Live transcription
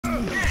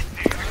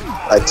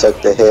I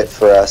took the hit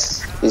for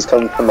us. He's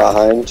coming from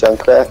behind,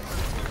 Junkrat.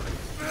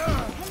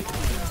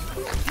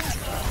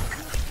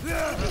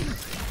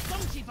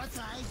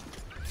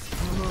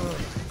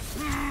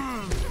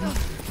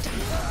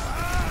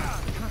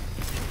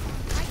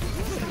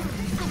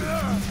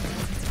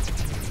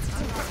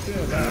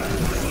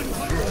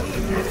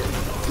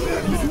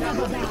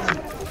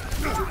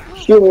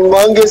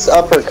 Humongous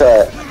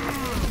uppercut.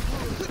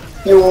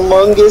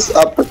 Humongous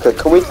uppercut.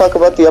 Can we talk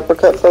about the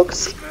uppercut,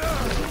 folks?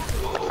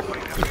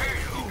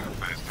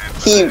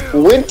 He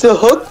went to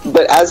hook,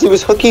 but as he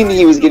was hooking,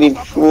 he was getting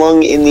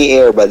flung in the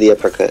air by the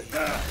uppercut.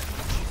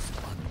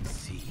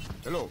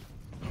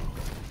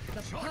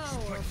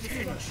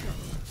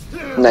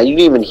 Now, you didn't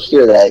even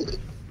hear that.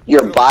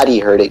 Your body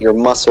heard it. Your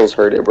muscles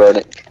heard it, bro.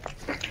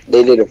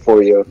 They did it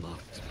for you.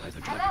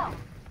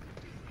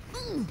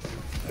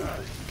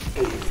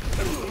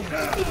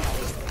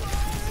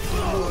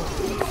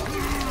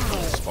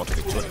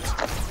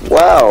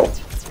 Wow.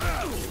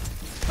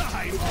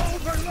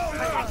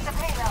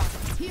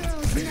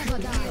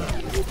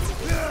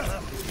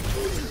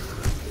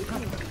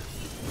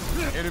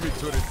 Enemy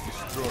turret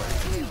destroyed.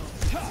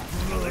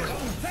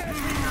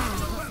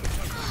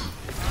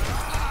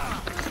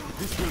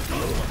 This will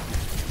blow up.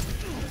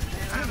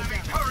 Enemy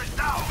turret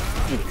down.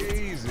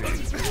 Easy.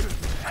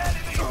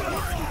 Enemy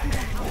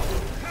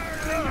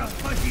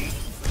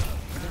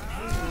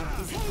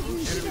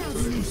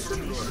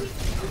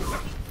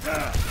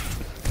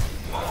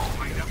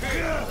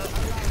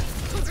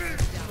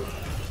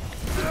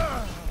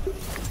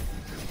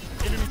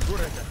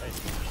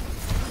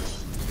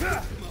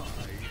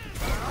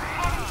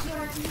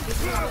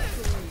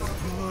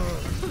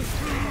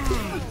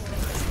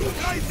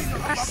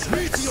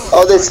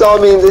Oh, they saw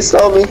me, they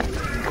saw me.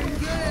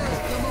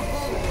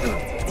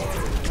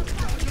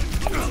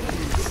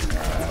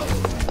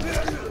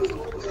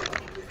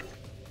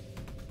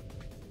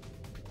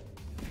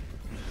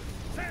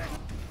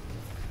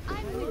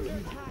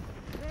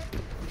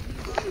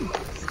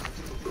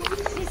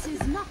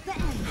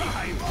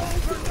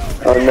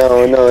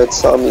 Oh no, it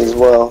saw me as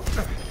well.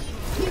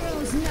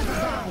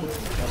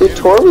 Dude,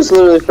 Tor was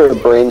literally for a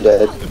brain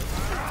dead.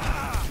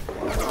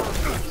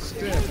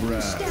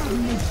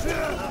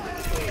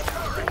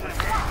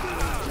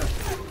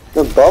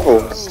 The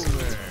bubbles.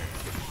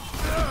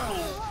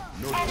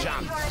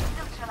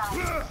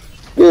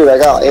 Dude, I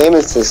got aim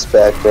assist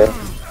back there.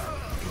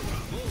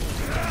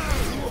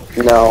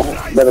 No,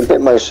 let him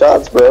hit my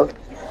shots, bro.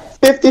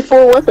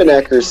 54 weapon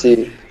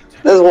accuracy.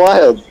 That's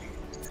wild.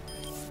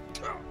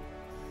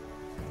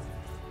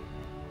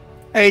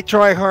 Hey,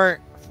 try hard.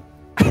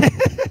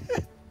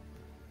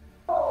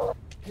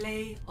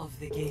 Play of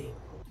the game.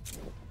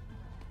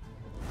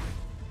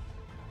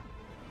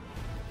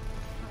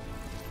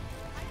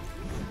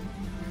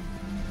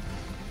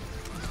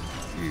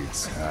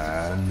 It's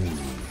honey.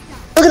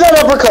 Look at that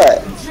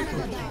uppercut!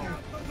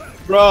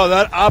 Bro,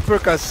 that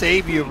uppercut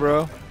saved you,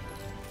 bro.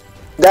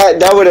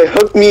 That would have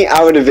hooked me.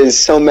 I would have been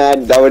so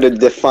mad. That would have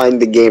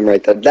defined the game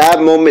right there.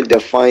 That moment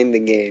defined the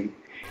game.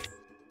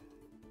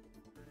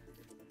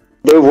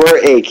 They were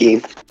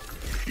achy.